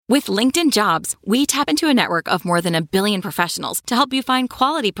With LinkedIn Jobs, we tap into a network of more than 1 billion professionals to help you find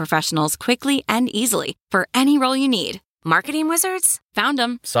quality professionals quickly and easily for any role you need. Marketing wizards? Found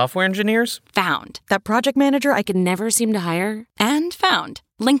them. Software engineers? Found. That project manager I could never seem to hire? And found.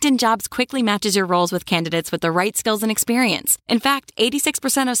 LinkedIn Jobs quickly matches your roles with candidates with the right skills and experience. In fact,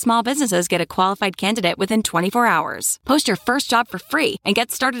 86% of small businesses get a qualified candidate within 24 hours. Post your first job for free and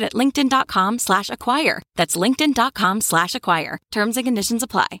get started at linkedin.com/acquire. That's linkedin.com/acquire. Terms and conditions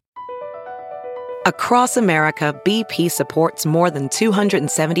apply. Across America, BP supports more than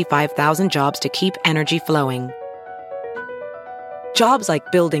 275,000 jobs to keep energy flowing. Jobs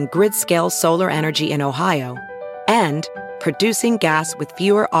like building grid-scale solar energy in Ohio and producing gas with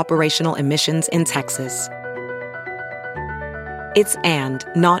fewer operational emissions in Texas. It's and,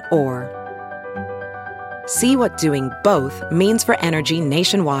 not or. See what doing both means for energy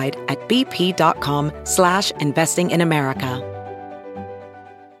nationwide at bp.com/investing in America.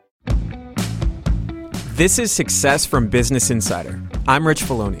 This is Success from Business Insider. I'm Rich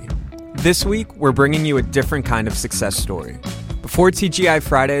Filoni. This week, we're bringing you a different kind of success story. Before TGI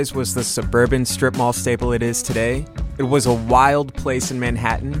Fridays was the suburban strip mall staple it is today, it was a wild place in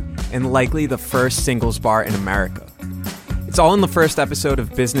Manhattan and likely the first singles bar in America. It's all in the first episode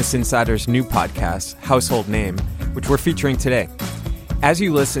of Business Insider's new podcast, Household Name, which we're featuring today. As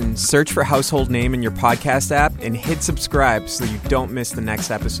you listen, search for Household Name in your podcast app and hit subscribe so you don't miss the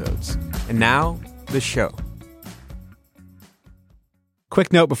next episodes. And now, the show.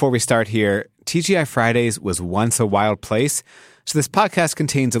 Quick note before we start here, TGI Fridays was once a wild place, so this podcast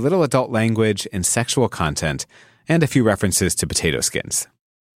contains a little adult language and sexual content, and a few references to potato skins.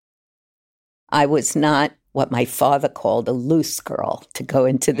 I was not what my father called a loose girl to go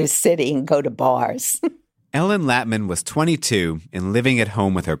into the city and go to bars. Ellen Latman was 22 and living at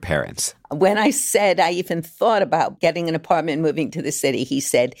home with her parents. When I said I even thought about getting an apartment and moving to the city, he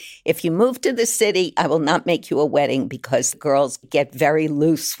said, if you move to the city, I will not make you a wedding because girls get very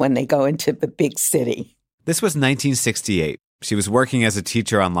loose when they go into the big city. This was 1968. She was working as a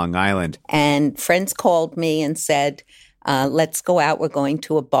teacher on Long Island. And friends called me and said, let's go out. We're going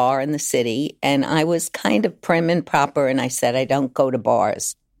to a bar in the city. And I was kind of prim and proper, and I said, I don't go to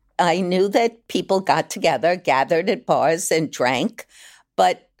bars. I knew that people got together, gathered at bars and drank,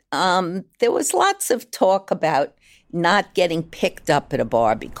 but there was lots of talk about not getting picked up at a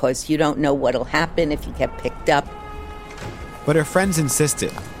bar because you don't know what'll happen if you get picked up. But her friends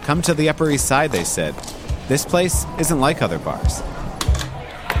insisted. Come to the Upper East Side, they said. This place isn't like other bars.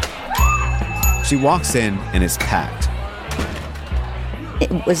 She walks in and it's packed. It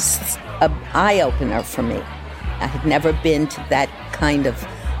was an eye-opener for me. I had never been to that kind of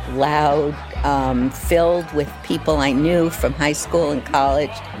loud, filled with people I knew from high school and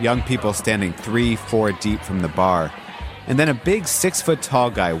college. Young people standing 3-4 deep from the bar. And then a big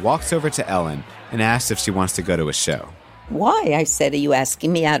 6-foot-tall guy walks over to Ellen and asks if she wants to go to a show. Why? I said, are you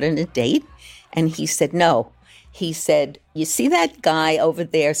asking me out on a date? And he said, no. He said, you see that guy over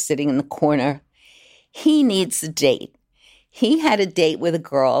there sitting in the corner? He needs a date. He had a date with a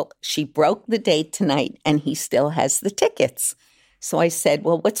girl. She broke the date tonight, and he still has the tickets. So I said,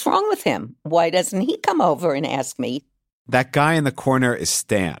 well, what's wrong with him? Why doesn't he come over and ask me? That guy in the corner is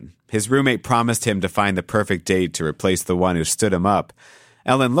Stan. His roommate promised him to find the perfect date to replace the one who stood him up.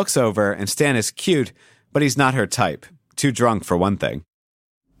 Ellen looks over, and Stan is cute, but he's not her type. Too drunk, for one thing.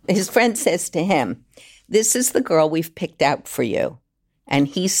 His friend says to him, this is the girl we've picked out for you. And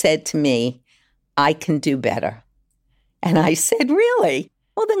he said to me, I can do better. And I said, really?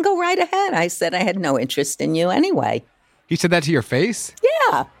 Well, then go right ahead. I said I had no interest in you anyway. He said that to your face?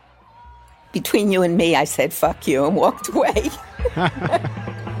 Yeah. Between you and me, I said, fuck you, and walked away.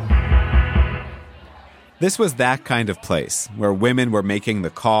 This was that kind of place, where women were making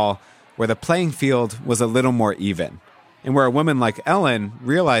the call, where the playing field was a little more even, and where a woman like Ellen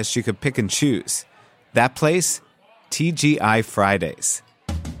realized she could pick and choose. That place? TGI Fridays.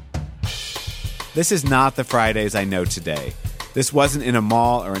 This is not the Fridays I know today. This wasn't in a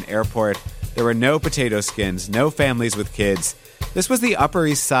mall or an airport. There were no potato skins, no families with kids. This was the Upper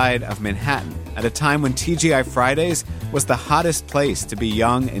East Side of Manhattan at a time when TGI Fridays was the hottest place to be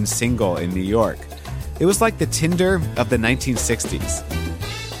young and single in New York. It was like the Tinder of the 1960s.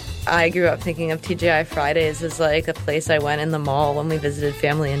 I grew up thinking of TGI Fridays as like a place I went in the mall when we visited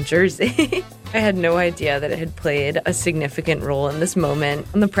family in Jersey. I had no idea that it had played a significant role in this moment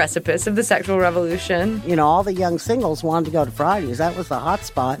on the precipice of the sexual revolution. You know, all the young singles wanted to go to Fridays. That was the hot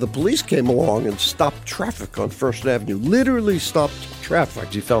spot. The police came along and stopped traffic on First Avenue, literally stopped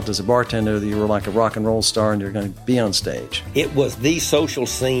traffic. You felt as a bartender that you were like a rock and roll star and you're going to be on stage. It was the social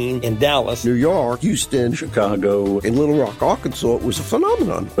scene in Dallas, New York, Houston, Chicago, in Little Rock, Arkansas. It was a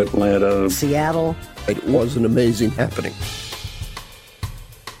phenomenon. Atlanta, Seattle. It was an amazing happening.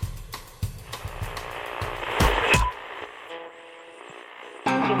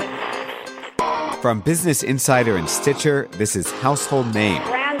 From Business Insider and Stitcher, this is Household Name.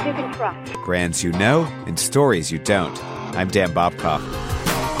 Brands you can trust. Brands you know and stories you don't. I'm Dan Bobkoff.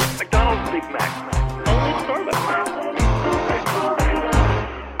 McDonald's Big Mac. Only Starbucks.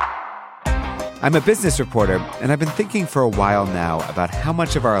 I'm a business reporter, and I've been thinking for a while now about how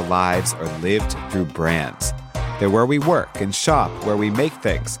much of our lives are lived through brands. They're where we work and shop, where we make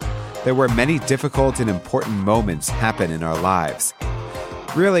things. They're where many difficult and important moments happen in our lives.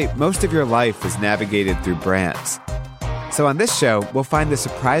 Really, most of your life is navigated through brands. So on this show, we'll find the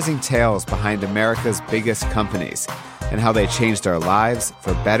surprising tales behind America's biggest companies and how they changed our lives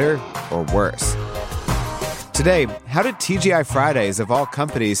for better or worse. Today, how did TGI Fridays, of all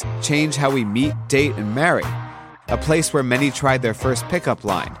companies, change how we meet, date, and marry? A place where many tried their first pickup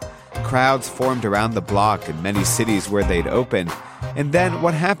line. Crowds formed around the block in many cities where they'd opened. And then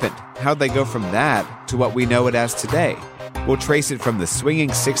what happened? How'd they go from that to what we know it as today? We'll trace it from the swinging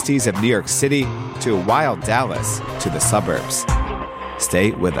 60s of New York City to a wild Dallas to the suburbs.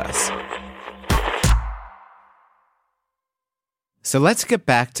 Stay with us. So let's get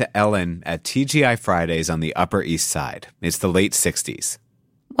back to Ellen at TGI Fridays on the Upper East Side. It's the late 60s.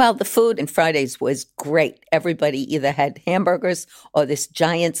 Well, the food in Fridays was great. Everybody either had hamburgers or this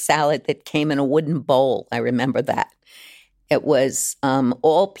giant salad that came in a wooden bowl. I remember that. It was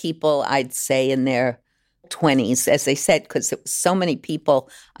all people, I'd say, in their 20s, as they said, because it was so many people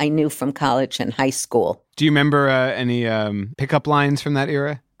I knew from college and high school. Do you remember any pickup lines from that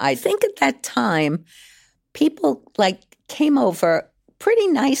era? I think at that time, people came over pretty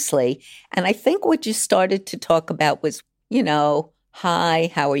nicely. And I think what you started to talk about was,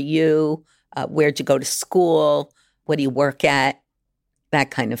 hi, how are you? Where'd you go to school? What do you work at? That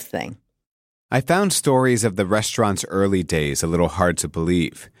kind of thing. I found stories of the restaurant's early days a little hard to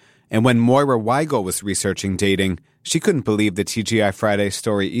believe. And when Moira Weigel was researching dating, she couldn't believe the TGI Fridays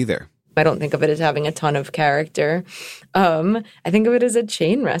story either. I don't think of it as having a ton of character. I think of it as a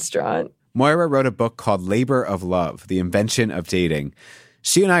chain restaurant. Moira wrote a book called Labor of Love, The Invention of Dating.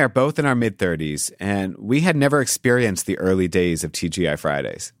 She and I are both in our mid-30s, and we had never experienced the early days of TGI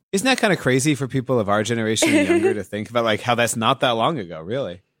Fridays. Isn't that kind of crazy for people of our generation and younger to think about how that's not that long ago,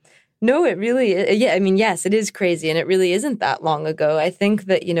 really? No, it really is. Yeah, I mean, yes, it is crazy, and it really isn't that long ago. I think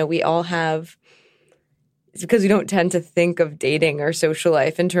that, we all have, it's because we don't tend to think of dating or social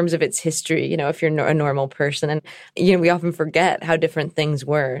life in terms of its history, if you're a normal person. And, we often forget how different things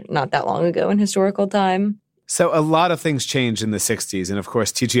were not that long ago in historical time. So a lot of things changed in the 60s, and of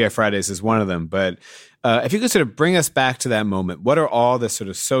course, TGI Fridays is one of them. But if you could sort of bring us back to that moment, what are all the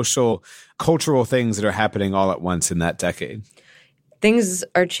sort of social, cultural things that are happening all at once in that decade? Things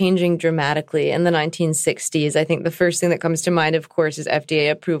are changing dramatically in the 1960s. I think the first thing that comes to mind, of course, is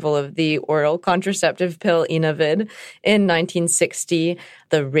FDA approval of the oral contraceptive pill Enovid. In 1960,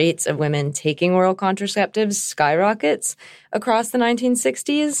 the rates of women taking oral contraceptives skyrockets across the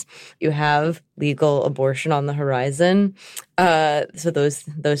 1960s. You have legal abortion on the horizon. So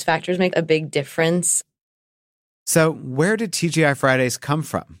those factors make a big difference. So where did TGI Fridays come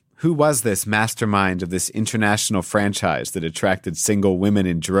from? Who was this mastermind of this international franchise that attracted single women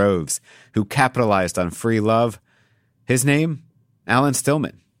in droves, who capitalized on free love? His name? Alan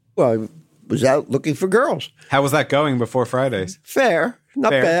Stillman. Well, I was out looking for girls. How was that going before Fridays? Fair. Not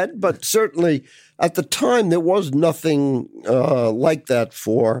bad, but certainly at the time there was nothing like that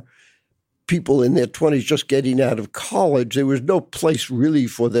for people in their 20s just getting out of college. There was no place really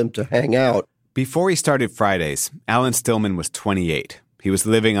for them to hang out. Before he started Fridays, Alan Stillman was 28. He was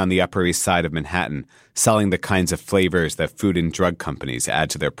living on the Upper East Side of Manhattan, selling the kinds of flavors that food and drug companies add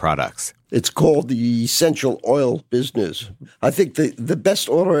to their products. It's called the essential oil business. I think the best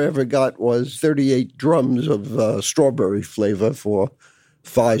order I ever got was 38 drums of strawberry flavor for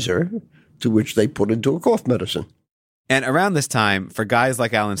Pfizer, to which they put into a cough medicine. And around this time, for guys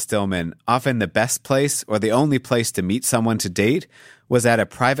like Alan Stillman, often the best place or the only place to meet someone to date was at a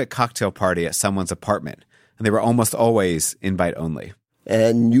private cocktail party at someone's apartment. And they were almost always invite only.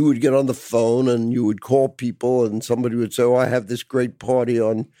 And you would get on the phone and you would call people and somebody would say, oh, I have this great party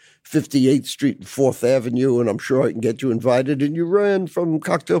on 58th Street and 4th Avenue, and I'm sure I can get you invited. And you ran from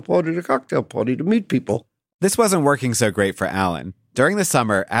cocktail party to cocktail party to meet people. This wasn't working so great for Alan. During the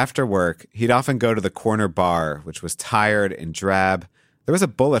summer, after work, he'd often go to the corner bar, which was tired and drab. There was a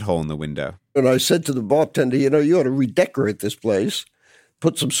bullet hole in the window. And I said to the bartender, you ought to redecorate this place.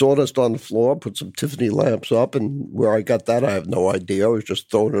 Put some sawdust on the floor, put some Tiffany lamps up, and where I got that, I have no idea. I was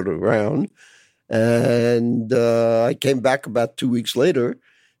just throwing it around. And I came back about 2 weeks later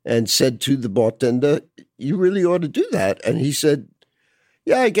and said to the bartender, you really ought to do that. And he said,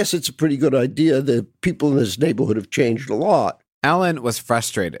 yeah, I guess it's a pretty good idea. The people in this neighborhood have changed a lot. Alan was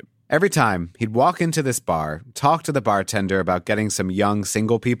frustrated. Every time he'd walk into this bar, talk to the bartender about getting some young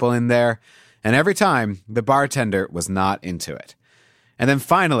single people in there, and every time the bartender was not into it. And then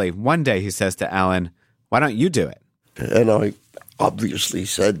finally, one day he says to Alan, why don't you do it? And I obviously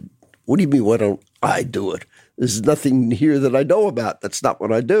said, what do you mean, why don't I do it? There's nothing here that I know about. That's not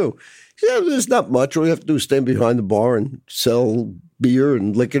what I do. He said, there's not much. All you have to do is stand behind the bar and sell beer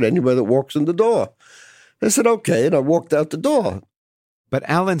and liquor to anybody that walks in the door. I said, okay, and I walked out the door. But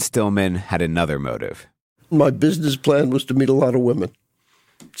Alan Stillman had another motive. My business plan was to meet a lot of women.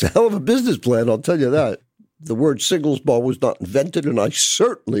 It's a hell of a business plan, I'll tell you that. The word singles bar was not invented, and I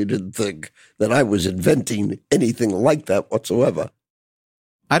certainly didn't think that I was inventing anything like that whatsoever.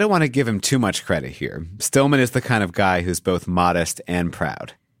 I don't want to give him too much credit here. Stillman is the kind of guy who's both modest and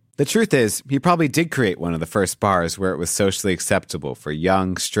proud. The truth is, he probably did create one of the first bars where it was socially acceptable for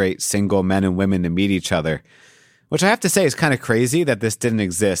young, straight, single men and women to meet each other, which I have to say is kind of crazy that this didn't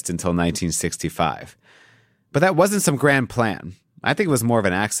exist until 1965. But that wasn't some grand plan. I think it was more of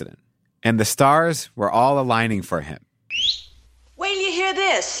an accident. And the stars were all aligning for him. Wait till you hear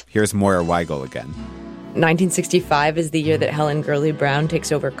this. Here's Moira Weigel again. 1965 is the year that Helen Gurley Brown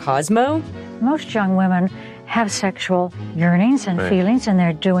takes over Cosmo. Most young women have sexual yearnings and feelings, and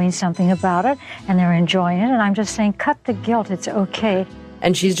they're doing something about it, and they're enjoying it. And I'm just saying, cut the guilt. It's okay.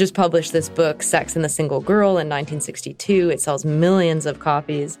 And she's just published this book, Sex and the Single Girl, in 1962. It sells millions of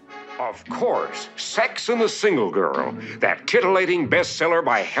copies. Of course, Sex and the Single Girl, that titillating bestseller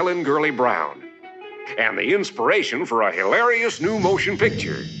by Helen Gurley Brown. And the inspiration for a hilarious new motion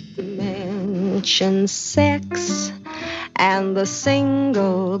picture. Mention sex, and the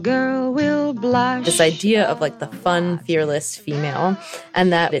single girl will blush. This idea of like the fun, fearless female,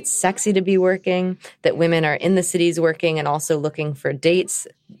 and that it's sexy to be working, that women are in the cities working and also looking for dates.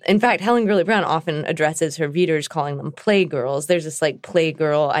 In fact, Helen Gurley Brown often addresses her readers calling them playgirls. There's this like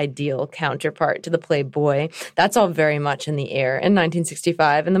playgirl ideal counterpart to the playboy. That's all very much in the air in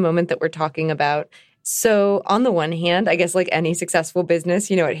 1965, in the moment that we're talking about. So on the one hand, I guess like any successful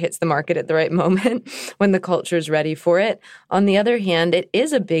business, it hits the market at the right moment when the culture is ready for it. On the other hand, it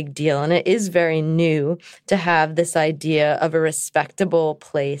is a big deal and it is very new to have this idea of a respectable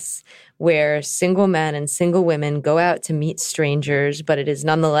place where single men and single women go out to meet strangers, but it is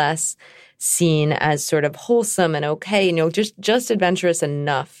nonetheless seen as sort of wholesome and okay, just adventurous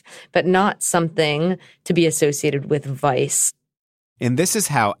enough, but not something to be associated with vice. And this is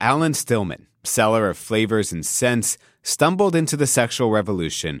how Alan Stillman, seller of flavors and scents, stumbled into the sexual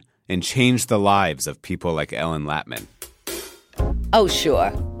revolution and changed the lives of people like Ellen Latman. Oh,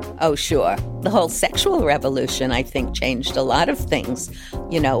 sure. The whole sexual revolution, I think, changed a lot of things.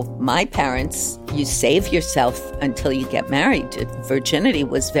 My parents, you save yourself until you get married. Virginity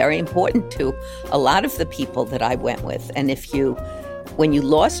was very important to a lot of the people that I went with. And when you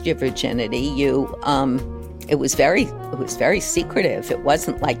lost your virginity, it was very secretive. It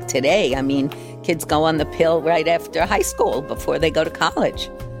wasn't like today. I mean, kids go on the pill right after high school before they go to college.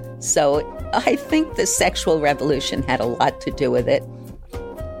 So I think the sexual revolution had a lot to do with it.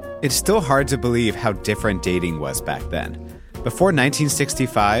 It's still hard to believe how different dating was back then. Before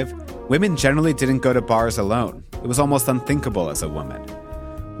 1965, women generally didn't go to bars alone. It was almost unthinkable as a woman.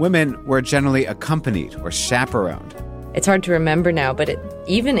 Women were generally accompanied or chaperoned. It's hard to remember now, but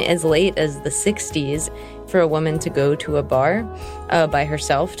even as late as the 60s, for a woman to go to a bar by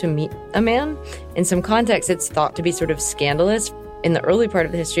herself to meet a man, in some contexts, it's thought to be sort of scandalous. In the early part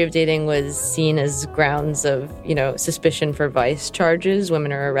of the history of dating was seen as grounds of, suspicion for vice charges.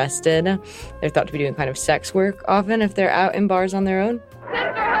 Women are arrested. They're thought to be doing kind of sex work often if they're out in bars on their own.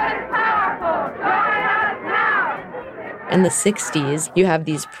 In the 60s, you have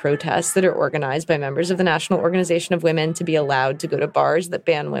these protests that are organized by members of the National Organization of Women to be allowed to go to bars that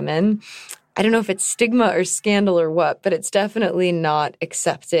ban women. I don't know if it's stigma or scandal or what, but it's definitely not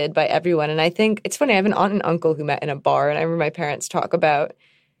accepted by everyone. And I think it's funny, I have an aunt and uncle who met in a bar, and I remember my parents talk about,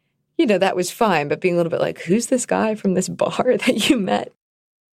 that was fine, but being a little bit like, who's this guy from this bar that you met?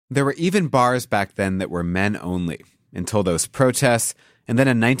 There were even bars back then that were men only, until those protests, and then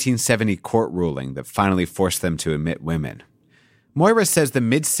a 1970 court ruling that finally forced them to admit women. Moira says the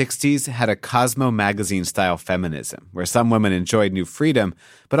mid-60s had a Cosmo magazine-style feminism, where some women enjoyed new freedom,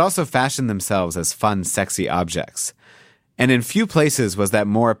 but also fashioned themselves as fun, sexy objects. And in few places was that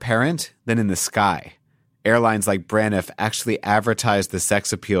more apparent than in the sky. Airlines like Braniff actually advertised the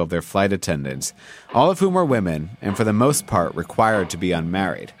sex appeal of their flight attendants, all of whom were women, and for the most part required to be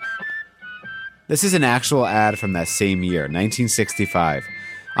unmarried. This is an actual ad from that same year, 1965.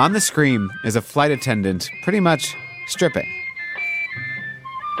 On the screen is a flight attendant pretty much stripping.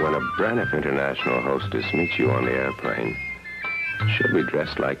 When a Braniff International hostess meets you on the airplane, she'll be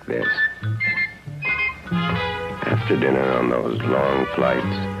dressed like this. After dinner on those long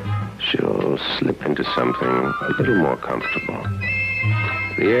flights, she'll slip into something a little more comfortable.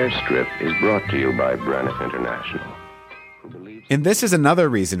 The airstrip is brought to you by Braniff International. And this is another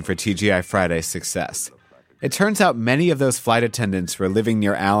reason for TGI Friday's success. It turns out many of those flight attendants were living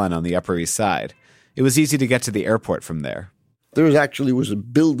near Allen on the Upper East Side. It was easy to get to the airport from there. There was a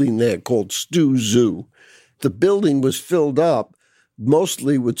building there called Stu Zoo. The building was filled up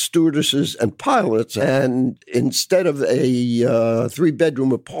mostly with stewardesses and pilots, and instead of a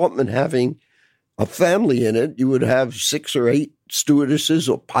three-bedroom apartment having a family in it, you would have 6 or 8 stewardesses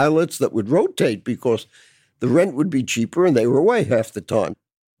or pilots that would rotate because the rent would be cheaper and they were away half the time.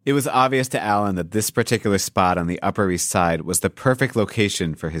 It was obvious to Allen that this particular spot on the Upper East Side was the perfect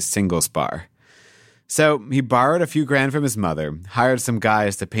location for his singles bar. So he borrowed a few grand from his mother, hired some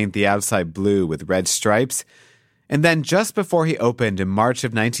guys to paint the outside blue with red stripes, and then just before he opened in March of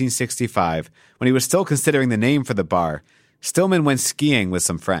 1965, when he was still considering the name for the bar, Stillman went skiing with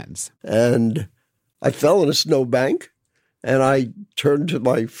some friends. And I fell in a snowbank, and I turned to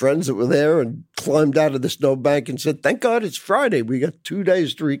my friends that were there and climbed out of the snowbank and said, "Thank God it's Friday. We got 2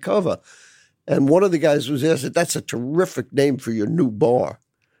 days to recover." And one of the guys was there said, "That's a terrific name for your new bar."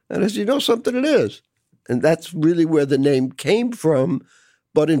 And I said, "You know something, it is." And that's really where the name came from.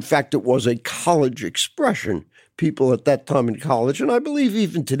 But in fact, it was a college expression. People at that time in college, and I believe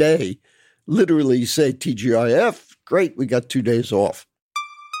even today, literally say TGIF, great, we got 2 days off.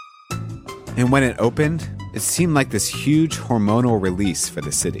 And when it opened, it seemed like this huge hormonal release for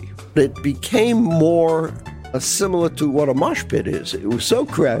the city. It became more similar to what a mosh pit is. It was so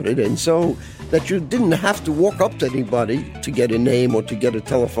crowded and so that you didn't have to walk up to anybody to get a name or to get a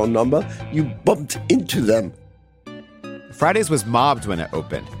telephone number. You bumped into them. Fridays was mobbed when it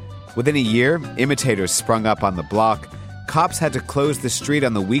opened. Within a year, imitators sprung up on the block. Cops had to close the street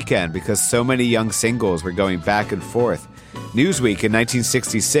on the weekend because so many young singles were going back and forth. Newsweek in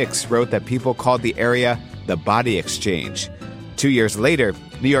 1966 wrote that people called the area the Body Exchange. 2 years later,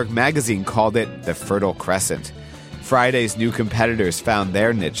 New York Magazine called it the Fertile Crescent. Friday's new competitors found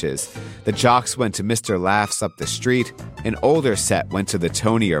their niches. The jocks went to Mr. Laughs up the street. An older set went to the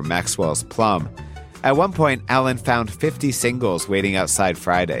Tony or Maxwell's Plum. At one point, Allen found 50 singles waiting outside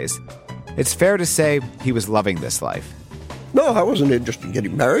Fridays. It's fair to say he was loving this life. No, I wasn't interested in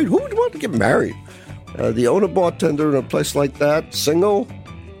getting married. Who would want to get married? The owner-bartender in a place like that, single,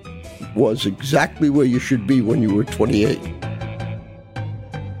 was exactly where you should be when you were 28.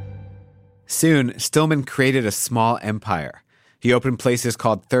 Soon, Stillman created a small empire. He opened places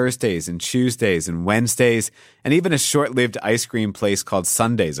called Thursdays and Tuesdays and Wednesdays, and even a short-lived ice cream place called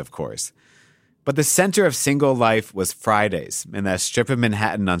Sundays, of course. But the center of single life was Fridays, in that strip of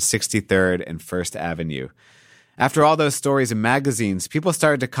Manhattan on 63rd and 1st Avenue. After all those stories in magazines, people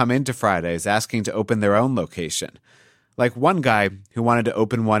started to come into Fridays asking to open their own location. Like one guy who wanted to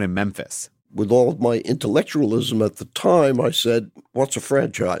open one in Memphis. With all of my intellectualism at the time, I said, "What's a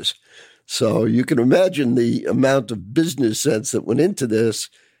franchise?" So you can imagine the amount of business sense that went into this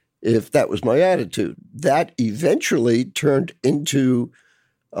if that was my attitude. That eventually turned into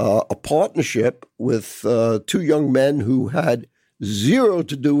a partnership with 2 young men who had zero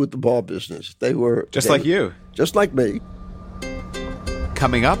to do with the bar business. They were like you. Just like me.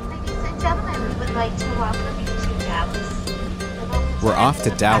 Coming up, Ladies and gentlemen, we would like to welcome you to Dallas. We're off to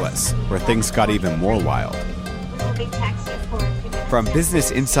Dallas, where things got even more wild. We will be taxiing for a few minutes. From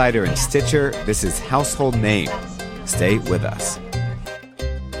Business Insider and Stitcher, this is Household Name. Stay with us.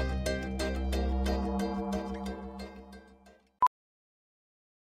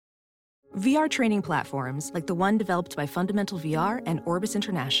 VR training platforms, like the one developed by Fundamental VR and Orbis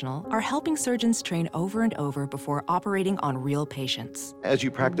International, are helping surgeons train over and over before operating on real patients. As you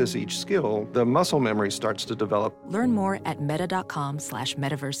practice each skill, the muscle memory starts to develop. Learn more at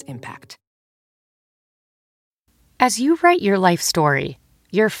meta.com/metaverseimpact. As you write your life story,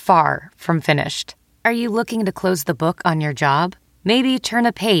 you're far from finished. Are you looking to close the book on your job? Maybe turn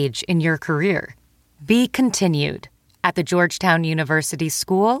a page in your career. Be continued at the Georgetown University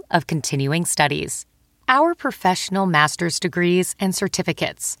School of Continuing Studies. Our professional master's degrees and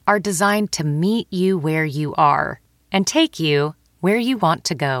certificates are designed to meet you where you are and take you where you want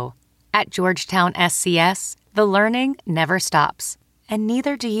to go. At Georgetown SCS, the learning never stops, and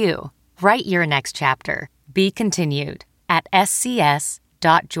neither do you. Write your next chapter. Be continued at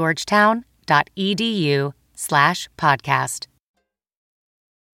scs.georgetown.edu/podcast.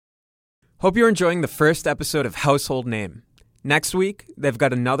 Hope you're enjoying the first episode of Household Name. Next week, they've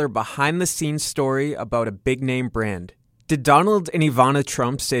got another behind-the-scenes story about a big-name brand. Did Donald and Ivana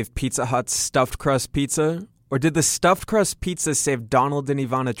Trump save Pizza Hut's stuffed crust pizza? Or did the stuffed crust pizza save Donald and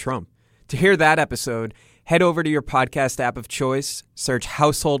Ivana Trump? To hear that episode, head over to your podcast app of choice, search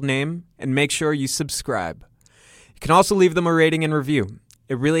Household Name, and make sure you subscribe. You can also leave them a rating and review.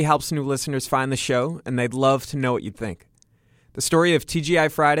 It really helps new listeners find the show, and they'd love to know what you think. The story of TGI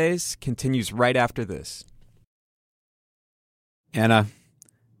Fridays continues right after this. Anna,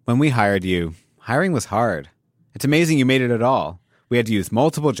 when we hired you, hiring was hard. It's amazing you made it at all. We had to use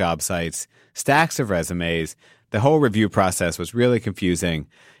multiple job sites, stacks of resumes. The whole review process was really confusing.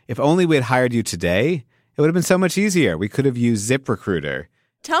 If only we had hired you today, it would have been so much easier. We could have used ZipRecruiter.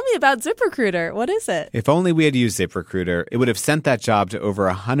 Tell me about ZipRecruiter. What is it? If only we had used ZipRecruiter, it would have sent that job to over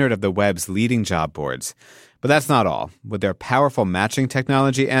 100 of the web's leading job boards. But that's not all. With their powerful matching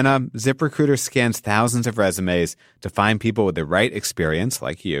technology, Anna, ZipRecruiter scans thousands of resumes to find people with the right experience,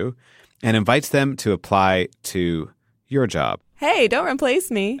 like you, and invites them to apply to your job. Hey, don't replace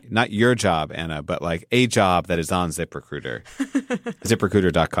me. Not your job, Anna, but like a job that is on ZipRecruiter.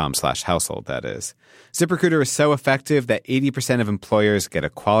 ZipRecruiter.com/household, that is. ZipRecruiter is so effective that 80% of employers get a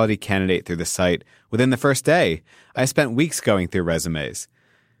quality candidate through the site within the first day. I spent weeks going through resumes.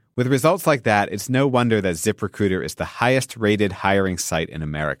 With results like that, it's no wonder that ZipRecruiter is the highest-rated hiring site in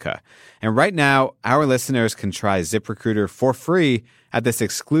America. And right now, our listeners can try ZipRecruiter for free at this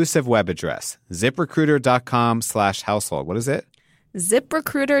exclusive web address, ZipRecruiter.com/household. What is it?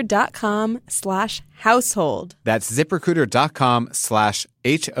 ZipRecruiter.com/household. That's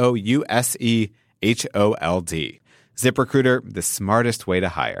ZipRecruiter.com/HOUSEHOLD. ZipRecruiter, the smartest way to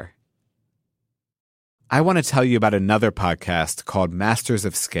hire. I want to tell you about another podcast called Masters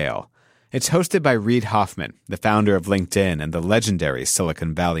of Scale. It's hosted by Reid Hoffman, the founder of LinkedIn and the legendary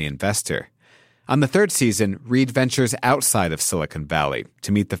Silicon Valley investor. On the third season, Reid ventures outside of Silicon Valley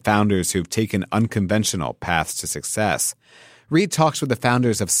to meet the founders who've taken unconventional paths to success. Reid talks with the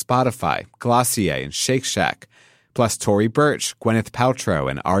founders of Spotify, Glossier, and Shake Shack, plus Tory Burch, Gwyneth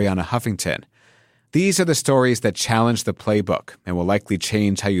Paltrow, and Ariana Huffington. These are the stories that challenge the playbook and will likely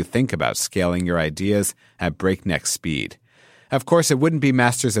change how you think about scaling your ideas at breakneck speed. Of course, it wouldn't be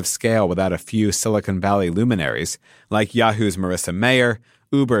Masters of Scale without a few Silicon Valley luminaries, like Yahoo's Marissa Mayer,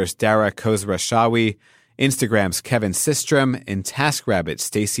 Uber's Dara Khosrowshahi, Instagram's Kevin Systrom, and TaskRabbit's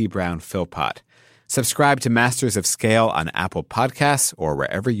Stacey Brown Philpott. Subscribe to Masters of Scale on Apple Podcasts or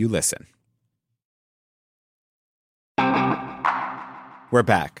wherever you listen. We're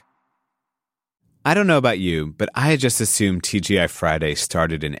back. I don't know about you, but I had just assumed TGI Friday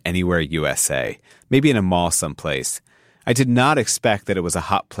started in Anywhere USA, maybe in a mall someplace. I did not expect that it was a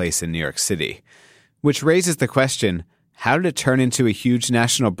hot place in New York City, which raises the question, how did it turn into a huge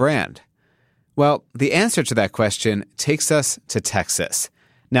national brand? Well, the answer to that question takes us to Texas.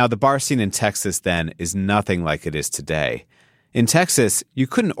 Now, the bar scene in Texas then is nothing like it is today. In Texas, you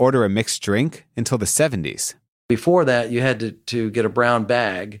couldn't order a mixed drink until the 70s. Before that, you had to get a brown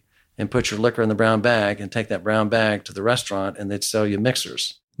bag and put your liquor in the brown bag and take that brown bag to the restaurant, and they'd sell you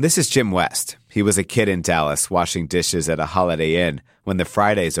mixers. This is Jim West. He was a kid in Dallas washing dishes at a Holiday Inn when the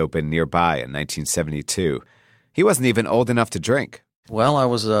Fridays opened nearby in 1972. He wasn't even old enough to drink. Well, I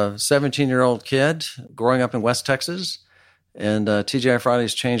was a 17-year-old kid growing up in West Texas, and TGI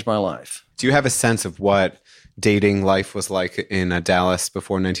Fridays changed my life. Do you have a sense of what dating life was like in Dallas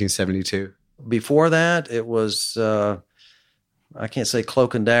before 1972? Before that, it was... I can't say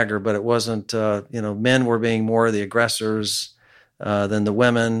cloak and dagger, but it wasn't, men were being more the aggressors than the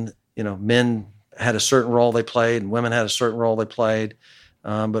women. Men had a certain role they played and women had a certain role they played.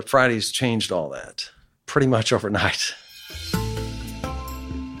 But Fridays changed all that pretty much overnight.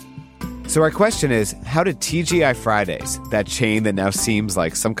 So our question is, how did TGI Fridays, that chain that now seems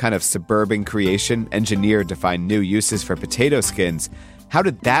like some kind of suburban creation engineered to find new uses for potato skins, how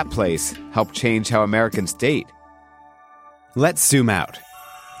did that place help change how Americans date? Let's zoom out.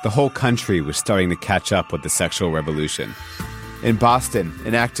 The whole country was starting to catch up with the sexual revolution. In Boston,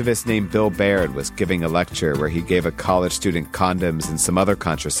 an activist named Bill Baird was giving a lecture where he gave a college student condoms and some other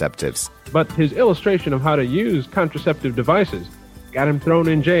contraceptives. But his illustration of how to use contraceptive devices got him thrown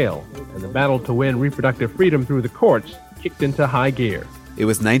in jail, and the battle to win reproductive freedom through the courts kicked into high gear. It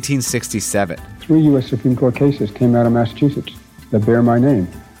was 1967. 3 U.S. Supreme Court cases came out of Massachusetts that bear my name.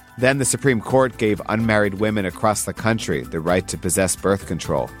 Then the Supreme Court gave unmarried women across the country the right to possess birth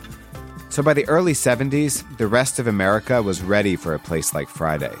control. So by the early 70s, the rest of America was ready for a place like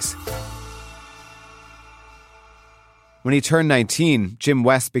Fridays. When he turned 19, Jim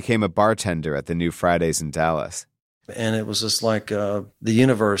West became a bartender at the new Fridays in Dallas. And it was just like the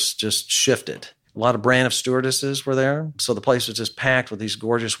universe just shifted. A lot of Braniff stewardesses were there, so the place was just packed with these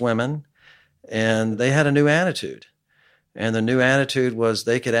gorgeous women, and they had a new attitude. And the new attitude was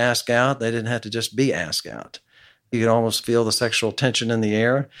they could ask out. They didn't have to just be asked out. You could almost feel the sexual tension in the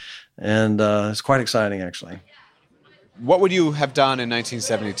air, and it's quite exciting, actually. What would you have done in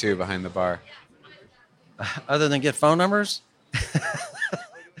 1972 behind the bar? Other than get phone numbers?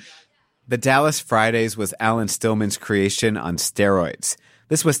 The Dallas Fridays was Alan Stillman's creation on steroids.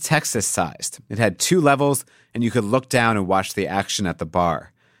 This was Texas-sized. It had 2 levels, and you could look down and watch the action at the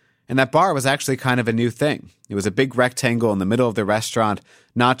bar. And that bar was actually kind of a new thing. It was a big rectangle in the middle of the restaurant,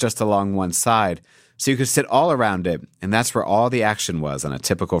 not just along one side. So you could sit all around it, and that's where all the action was on a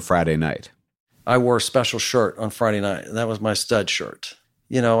typical Friday night. I wore a special shirt on Friday night, and that was my stud shirt.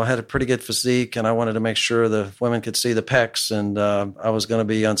 You know, I had a pretty good physique, and I wanted to make sure the women could see the pecs, and I was going to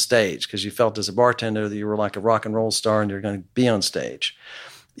be on stage because you felt as a bartender that you were like a rock and roll star and you're going to be on stage.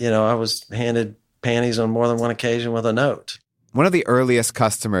 You know, I was handed panties on more than one occasion with a note. One of the earliest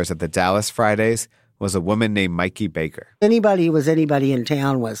customers at the Dallas Fridays was a woman named Mikey Baker. Anybody who was anybody in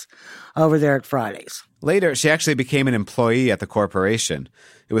town was over there at Fridays. Later, she actually became an employee at the corporation.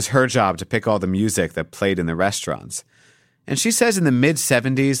 It was her job to pick all the music that played in the restaurants. And she says in the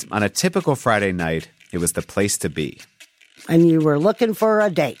mid-70s, on a typical Friday night, it was the place to be. And you were looking for a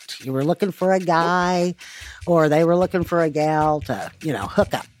date. You were looking for a guy, or they were looking for a gal to,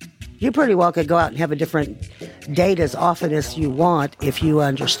 hook up. You pretty well could go out and have a different date as often as you want if you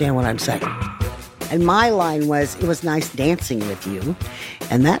understand what I'm saying. And my line was, it was nice dancing with you.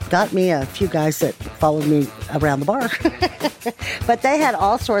 And that got me a few guys that followed me around the bar. But they had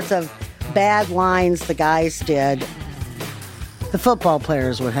all sorts of bad lines the guys did. The football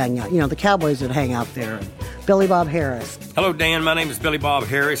players would hang out. The Cowboys would hang out there. Billy Bob Harris. Hello, Dan. My name is Billy Bob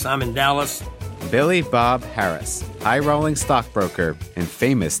Harris. I'm in Dallas. Billy Bob Harris, high-rolling stockbroker and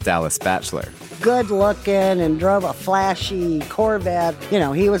famous Dallas bachelor. Good looking and drove a flashy Corvette.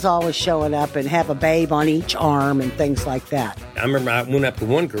 He was always showing up and have a babe on each arm and things like that. I remember I went up to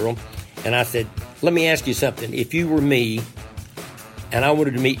one girl and I said, let me ask you something. If you were me and I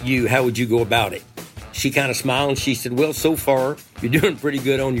wanted to meet you, how would you go about it? She kind of smiled and she said, well, so far, you're doing pretty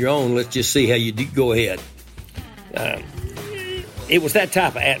good on your own. Let's just see how you do. Go ahead. It was that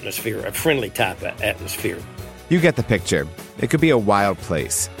type of atmosphere, a friendly type of atmosphere. You get the picture. It could be a wild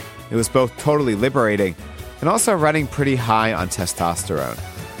place. It was both totally liberating and also running pretty high on testosterone.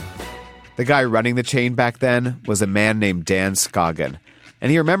 The guy running the chain back then was a man named Dan Scoggin,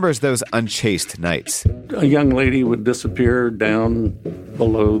 and he remembers those unchaste nights. A young lady would disappear down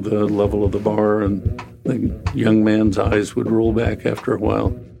below the level of the bar, and the young man's eyes would roll back after a while.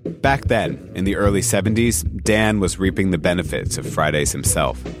 Back then, in the early 70s, Dan was reaping the benefits of Fridays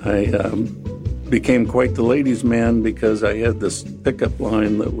himself. I became quite the ladies' man because I had this pickup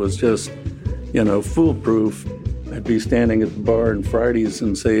line that was just, foolproof. I'd be standing at the bar on Fridays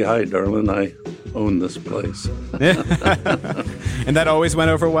and say, hi, darling, I own this place. And that always went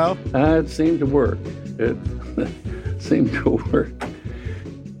over well? It seemed to work. It seemed to work.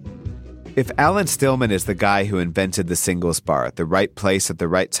 If Alan Stillman is the guy who invented the singles bar at the right place at the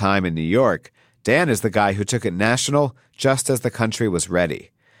right time in New York, Dan is the guy who took it national just as the country was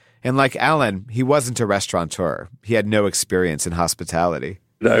ready. And like Alan, he wasn't a restaurateur. He had no experience in hospitality.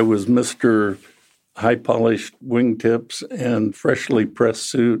 I was Mr. High-polished wingtips and freshly pressed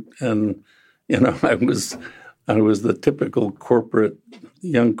suit, and I was the typical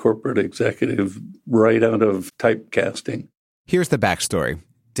young corporate executive right out of typecasting. Here's the backstory.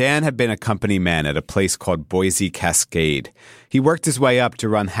 Dan had been a company man at a place called Boise Cascade. He worked his way up to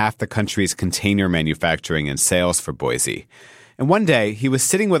run half the country's container manufacturing and sales for Boise. And one day, he was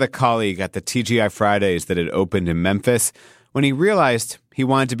sitting with a colleague at the TGI Fridays that had opened in Memphis when he realized he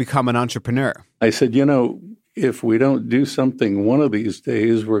wanted to become an entrepreneur. I said, if we don't do something one of these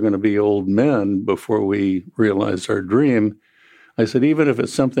days, we're going to be old men before we realize our dream. I said, even if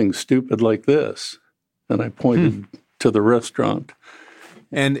it's something stupid like this. And I pointed to the restaurant.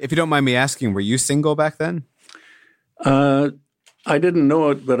 And if you don't mind me asking, were you single back then? I didn't know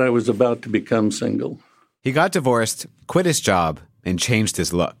it, but I was about to become single. He got divorced, quit his job, and changed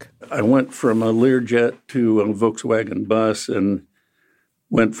his look. I went from a Learjet to a Volkswagen bus, and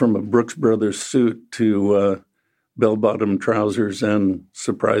went from a Brooks Brothers suit to bell-bottom trousers and,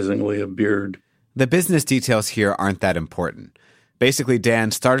 surprisingly, a beard. The business details here aren't that important. Basically,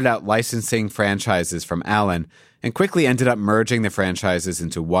 Dan started out licensing franchises from Allen and quickly ended up merging the franchises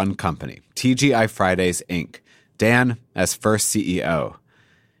into one company, TGI Fridays, Inc., Dan as first CEO.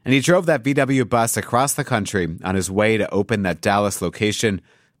 And he drove that VW bus across the country on his way to open that Dallas location,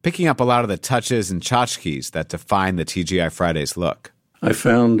 picking up a lot of the touches and tchotchkes that define the TGI Fridays look. I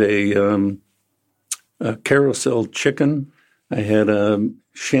found a carousel chicken. I had a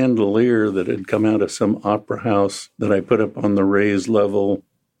chandelier that had come out of some opera house that I put up on the raised level.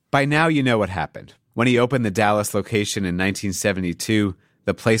 By now you know what happened. When he opened the Dallas location in 1972,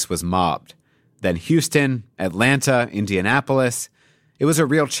 the place was mobbed. Then Houston, Atlanta, Indianapolis. It was a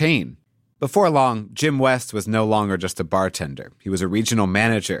real chain. Before long, Jim West was no longer just a bartender. He was a regional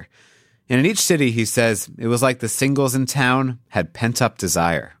manager. And in each city, he says, it was like the singles in town had pent-up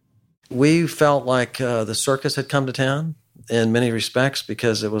desire. We felt like the circus had come to town in many respects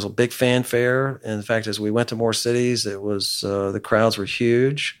because it was a big fanfare. And in fact, as we went to more cities, it was the crowds were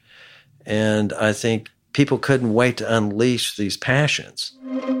huge. And I think people couldn't wait to unleash these passions.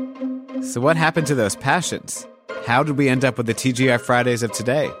 So what happened to those passions? How did we end up with the TGI Fridays of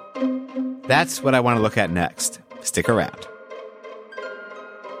today? That's what I want to look at next. Stick around.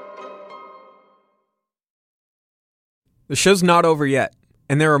 The show's not over yet,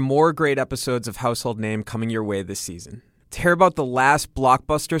 and there are more great episodes of Household Name coming your way this season. To hear about the last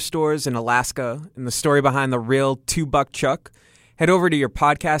Blockbuster stores in Alaska and the story behind the real $2 Chuck, head over to your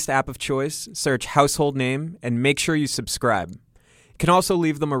podcast app of choice, search Household Name, and make sure you subscribe. You can also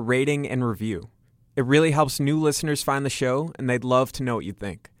leave them a rating and review. It really helps new listeners find the show, and they'd love to know what you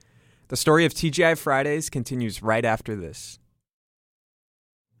think. The story of TGI Fridays continues right after this.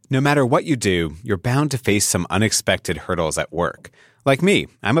 No matter what you do, you're bound to face some unexpected hurdles at work. Like me,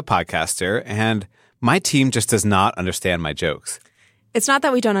 I'm a podcaster, and my team just does not understand my jokes. It's not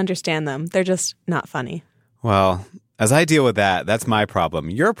that we don't understand them. They're just not funny. Well, as I deal with that, that's my problem.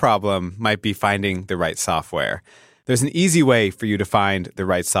 Your problem might be finding the right software. There's an easy way for you to find the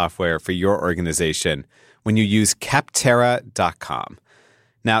right software for your organization when you use Capterra.com.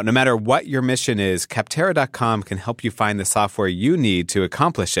 Now, no matter what your mission is, Capterra.com can help you find the software you need to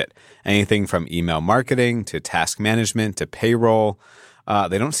accomplish it. Anything from email marketing to task management to payroll.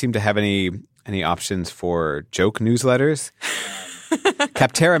 They don't seem to have any options for joke newsletters.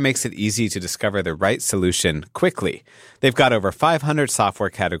 Capterra makes it easy to discover the right solution quickly. They've got over 500 software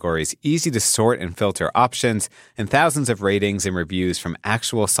categories, easy to sort and filter options, and thousands of ratings and reviews from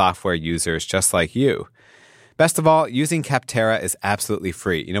actual software users just like you. Best of all, using Capterra is absolutely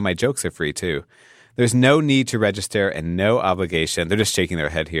free. You know, my jokes are free too. There's no need to register and no obligation. They're just shaking their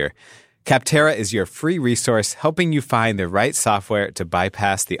head here. Capterra is your free resource helping you find the right software to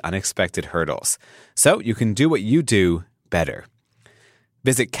bypass the unexpected hurdles. So you can do what you do better.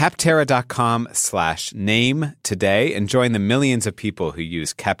 Visit Capterra.com/name today and join the millions of people who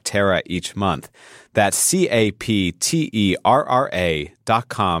use Capterra each month. That's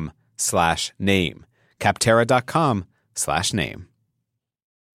Capterra.com/name. Capterra.com/name.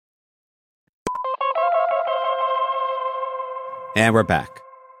 And we're back.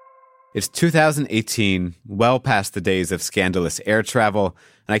 It's 2018, well past the days of scandalous air travel,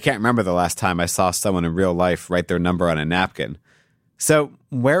 and I can't remember the last time I saw someone in real life write their number on a napkin. So,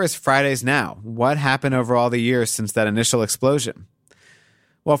 where is Fridays now? What happened over all the years since that initial explosion?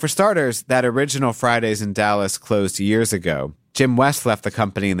 Well, for starters, that original Fridays in Dallas closed years ago. Jim West left the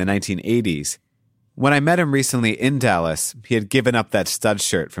company in the 1980s. When I met him recently in Dallas, he had given up that stud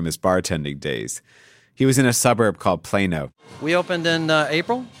shirt from his bartending days. He was in a suburb called Plano. We opened in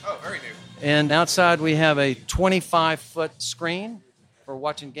April. Oh, very new. And outside we have a 25-foot screen for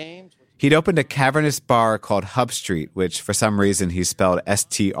watching games. He'd opened a cavernous bar called Hub Street, which for some reason he spelled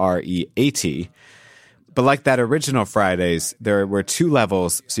Streat. But like that original Fridays, there were 2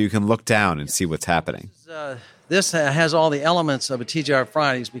 levels so you can look down and see what's happening. This has all the elements of a TGI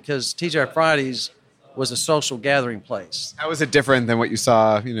Fridays because TGI Fridays was a social gathering place. How is it different than what you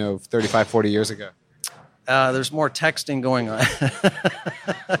saw, 35, 40 years ago? There's more texting going on.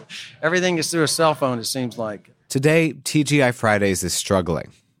 Everything is through a cell phone, it seems like. Today, TGI Fridays is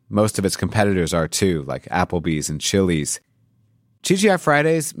struggling. Most of its competitors are too, like Applebee's and Chili's. TGI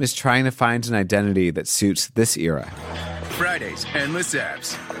Fridays is trying to find an identity that suits this era. Fridays, endless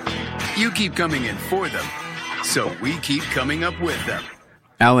apps. You keep coming in for them, so we keep coming up with them.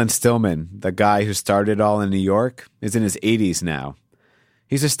 Alan Stillman, the guy who started it all in New York, is in his 80s now.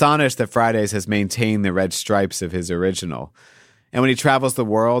 He's astonished that Fridays has maintained the red stripes of his original. And when he travels the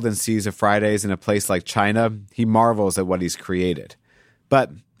world and sees a Fridays in a place like China, he marvels at what he's created. But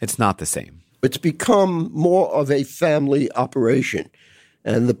it's not the same. It's become more of a family operation.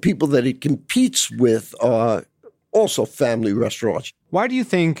 And the people that it competes with are also family restaurants. Why do you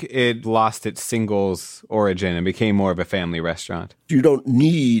think it lost its singles origin and became more of a family restaurant? You don't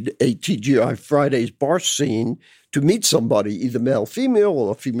need a TGI Fridays bar scene to meet somebody, either male-female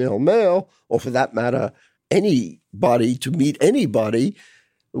or female-male, or for that matter, anybody to meet anybody.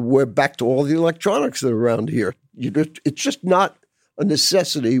 We're back to all the electronics that are around here. It's just not a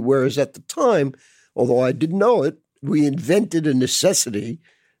necessity, whereas at the time, although I didn't know it, we invented a necessity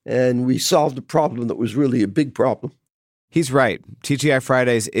and we solved a problem that was really a big problem. He's right. TGI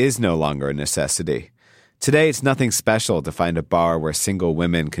Fridays is no longer a necessity. Today, it's nothing special to find a bar where single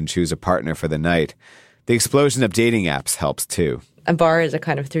women can choose a partner for the night. The explosion of dating apps helps too. A bar is a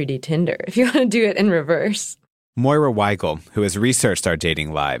kind of 3D Tinder, if you want to do it in reverse. Moira Weigel, who has researched our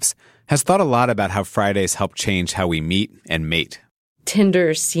dating lives, has thought a lot about how Fridays help change how we meet and mate.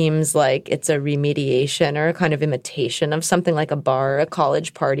 Tinder seems like it's a remediation or a kind of imitation of something like a bar, a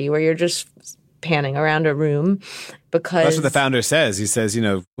college party, where you're just panning around a room. Because that's what the founder says. He says,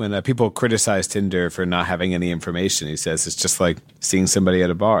 when people criticize Tinder for not having any information, he says it's just like seeing somebody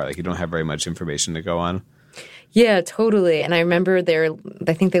at a bar. Like you don't have very much information to go on. Yeah, totally. And I remember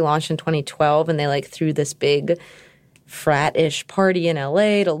I think they launched in 2012 and they threw this big frat-ish party in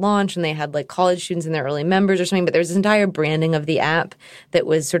LA to launch, and they had college students and their early members or something, but there was this entire branding of the app that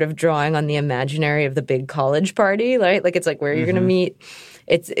was sort of drawing on the imaginary of the big college party, right? It's where you're going to meet.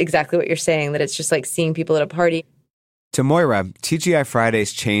 It's exactly what you're saying, that it's just like seeing people at a party. To Moira, TGI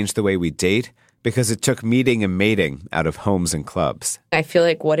Fridays changed the way we date because it took meeting and mating out of homes and clubs. I feel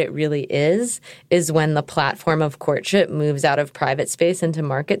like what it really is when the platform of courtship moves out of private space into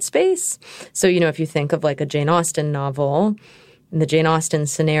market space. So, if you think of a Jane Austen novel, in the Jane Austen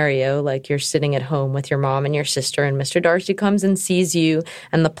scenario, you're sitting at home with your mom and your sister, and Mr. Darcy comes and sees you,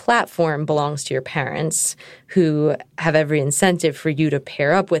 and the platform belongs to your parents, who have every incentive for you to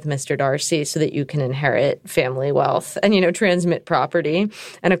pair up with Mr. Darcy so that you can inherit family wealth and, transmit property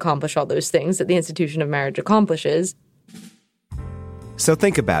and accomplish all those things that the institution of marriage accomplishes. So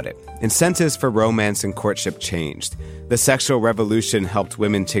think about it. Incentives for romance and courtship changed. The sexual revolution helped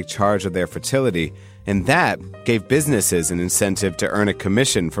women take charge of their fertility, and that gave businesses an incentive to earn a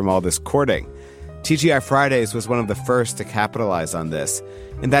commission from all this courting. TGI Fridays was one of the first to capitalize on this,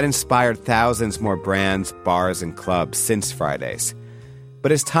 and that inspired thousands more brands, bars, and clubs since Fridays.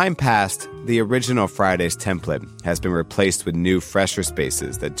 But as time passed, the original Fridays template has been replaced with new, fresher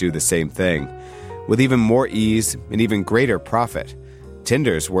spaces that do the same thing, with even more ease and even greater profit.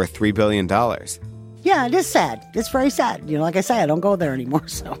 Tinder's worth $3 billion. Yeah, it is sad. It's very sad. Like I say, I don't go there anymore,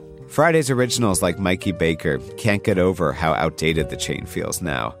 so. Fridays originals like Mikey Baker can't get over how outdated the chain feels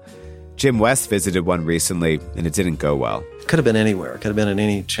now. Jim West visited one recently, and it didn't go well. Could have been anywhere. Could have been in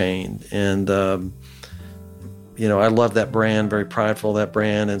any chain. And, I love that brand, very prideful of that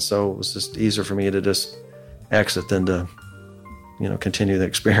brand, and so it was just easier for me to just exit than to, continue the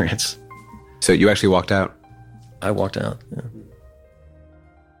experience. So you actually walked out? I walked out, yeah.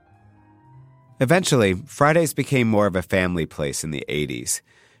 Eventually, Fridays became more of a family place in the 80s.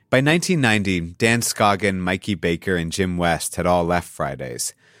 By 1990, Dan Scoggin, Mikey Baker, and Jim West had all left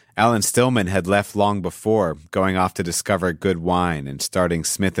Fridays. Alan Stillman had left long before, going off to discover good wine and starting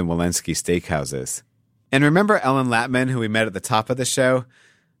Smith & Wollensky steakhouses. And remember Ellen Latman, who we met at the top of the show?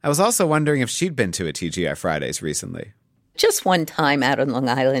 I was also wondering if she'd been to a TGI Fridays recently. Just one time out on Long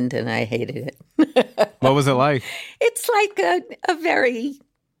Island, and I hated it. What was it like? It's like a very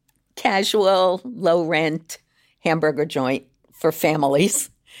casual, low-rent hamburger joint for families.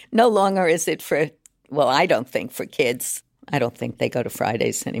 No longer is it I don't think for kids. I don't think they go to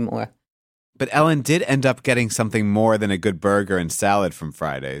Fridays anymore. But Ellen did end up getting something more than a good burger and salad from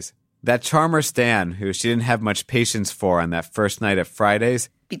Fridays. That charmer Stan, who she didn't have much patience for on that first night at Fridays.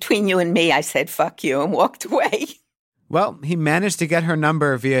 Between you and me, I said, fuck you, and walked away. Well, he managed to get her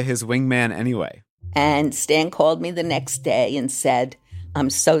number via his wingman anyway. And Stan called me the next day and said, I'm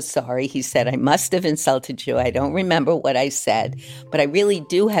so sorry. He said, I must have insulted you. I don't remember what I said, but I really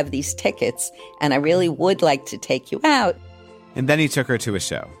do have these tickets, and I really would like to take you out. And then he took her to a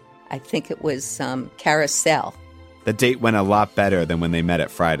show. I think it was Carousel. The date went a lot better than when they met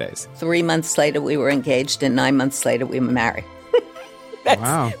at Fridays. 3 months later, we were engaged, and 9 months later, we were married.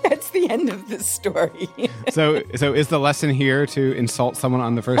 Wow. That's the end of the story. So is the lesson here to insult someone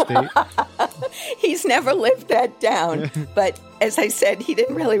on the first date? He's never lived that down. But as I said, he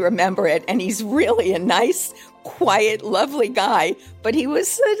didn't really remember it. And he's really a nice, quiet, lovely guy. But he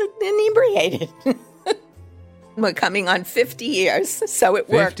was inebriated. We're coming on 50 years, so it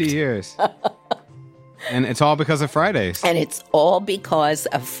worked. 50 years. And it's all because of Fridays. And it's all because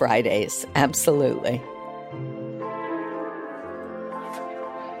of Fridays. Absolutely.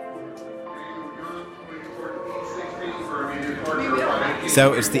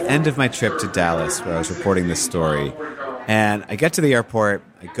 So it's the end of my trip to Dallas where I was reporting this story. And I get to the airport,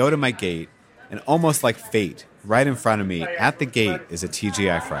 I go to my gate, and almost like fate, right in front of me at the gate is a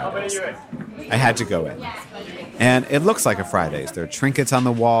TGI Fridays. I had to go in. And it looks like a Fridays. There are trinkets on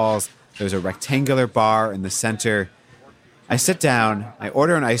the walls. There's a rectangular bar in the center. I sit down, I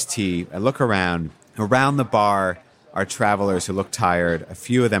order an iced tea, I look around. Around the bar are travelers who look tired. A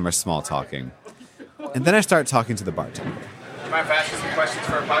few of them are small talking. And then I start talking to the bartender. Do you mind if I ask you some questions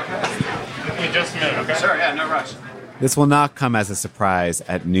for a podcast? Give me just a minute, okay? Sure, yeah, no rush. This will not come as a surprise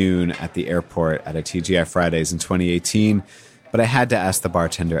at noon at the airport at a TGI Fridays in 2018, but I had to ask the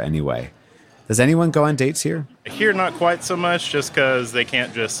bartender anyway. Does anyone go on dates here? Here, not quite so much, just because they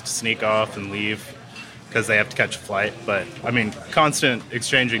can't just sneak off and leave because they have to catch a flight. But, I mean, constant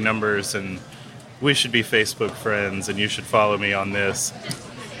exchanging numbers, and we should be Facebook friends, and you should follow me on this.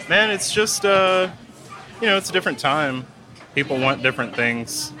 Man, it's just, it's a different time. People want different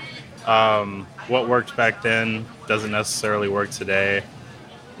things. What worked back then doesn't necessarily work today.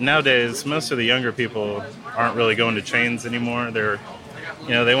 Nowadays, most of the younger people aren't really going to chains anymore. They're,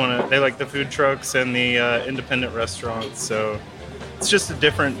 they like the food trucks and the independent restaurants. So it's just a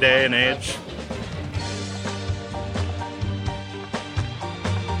different day and age.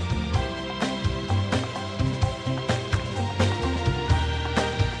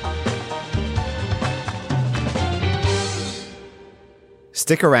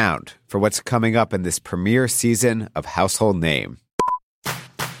 Stick around for what's coming up in this premiere season of Household Name.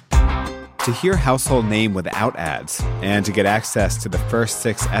 To hear Household Name without ads and to get access to the first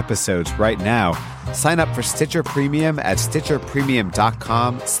 6 episodes right now, sign up for Stitcher Premium at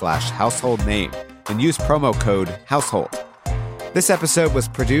stitcherpremium.com/householdname and use promo code HOUSEHOLD. This episode was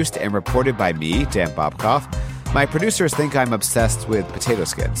produced and reported by me, Dan Bobkoff. My producers think I'm obsessed with potato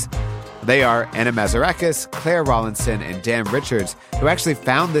skins. They are Anna Mazarakis, Claire Rawlinson, and Dan Richards, who actually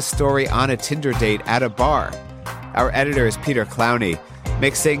found this story on a Tinder date at a bar. Our editor is Peter Clowney.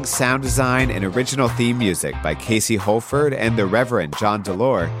 Mixing, sound design, and original theme music by Casey Holford and the Reverend John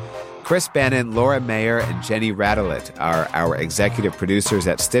Delore. Chris Bannon, Laura Mayer, and Jenny Radelet are our executive producers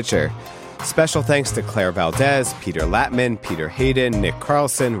at Stitcher. Special thanks to Claire Valdez, Peter Latman, Peter Hayden, Nick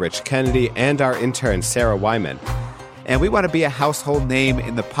Carlson, Rich Kennedy, and our intern Sarah Wyman. And we want to be a household name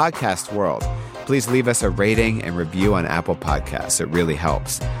in the podcast world. Please leave us a rating and review on Apple Podcasts. It really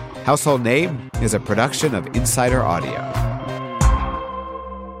helps. Household Name is a production of Insider Audio.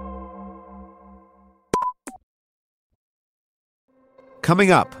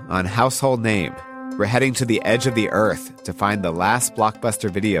 Coming up on Household Name, we're heading to the edge of the earth to find the last Blockbuster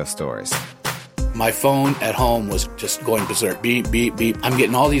video stores. My phone at home was just going berserk. Beep, beep, beep. I'm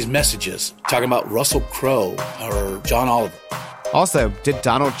getting all these messages talking about Russell Crowe or John Oliver. Also, did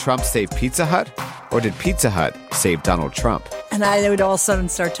Donald Trump save Pizza Hut? Or did Pizza Hut save Donald Trump? And I would all of a sudden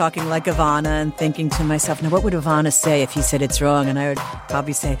start talking like Ivana and thinking to myself, now what would Ivana say if he said it's wrong? And I would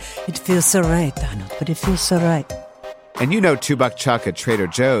probably say, it feels so right, Donald, but it feels so right. And $2 Chuck at Trader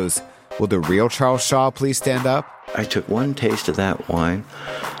Joe's. Will the real Charles Shaw please stand up? I took one taste of that wine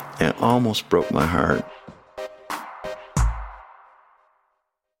and it almost broke my heart.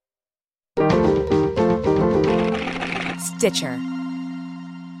 Stitcher.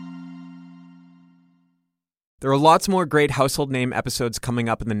 There are lots more great Household Name episodes coming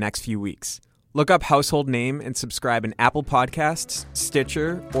up in the next few weeks. Look up Household Name and subscribe in Apple Podcasts,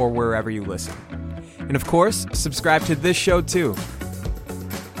 Stitcher, or wherever you listen. And of course, subscribe to this show too.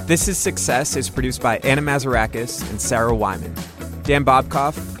 This Is Success is produced by Anna Mazarakis and Sarah Wyman. Dan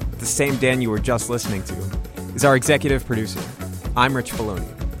Bobkoff, the same Dan you were just listening to, is our executive producer. I'm Rich Filoni.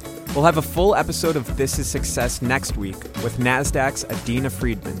 We'll have a full episode of This Is Success next week with NASDAQ's Adina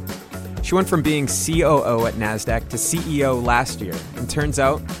Friedman. She went from being COO at NASDAQ to CEO last year, and turns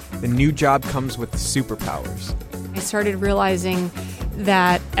out the new job comes with superpowers. I started realizing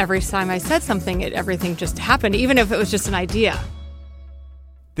that every time I said something, everything just happened, even if it was just an idea.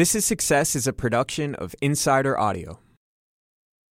 This Is Success is a production of Insider Audio.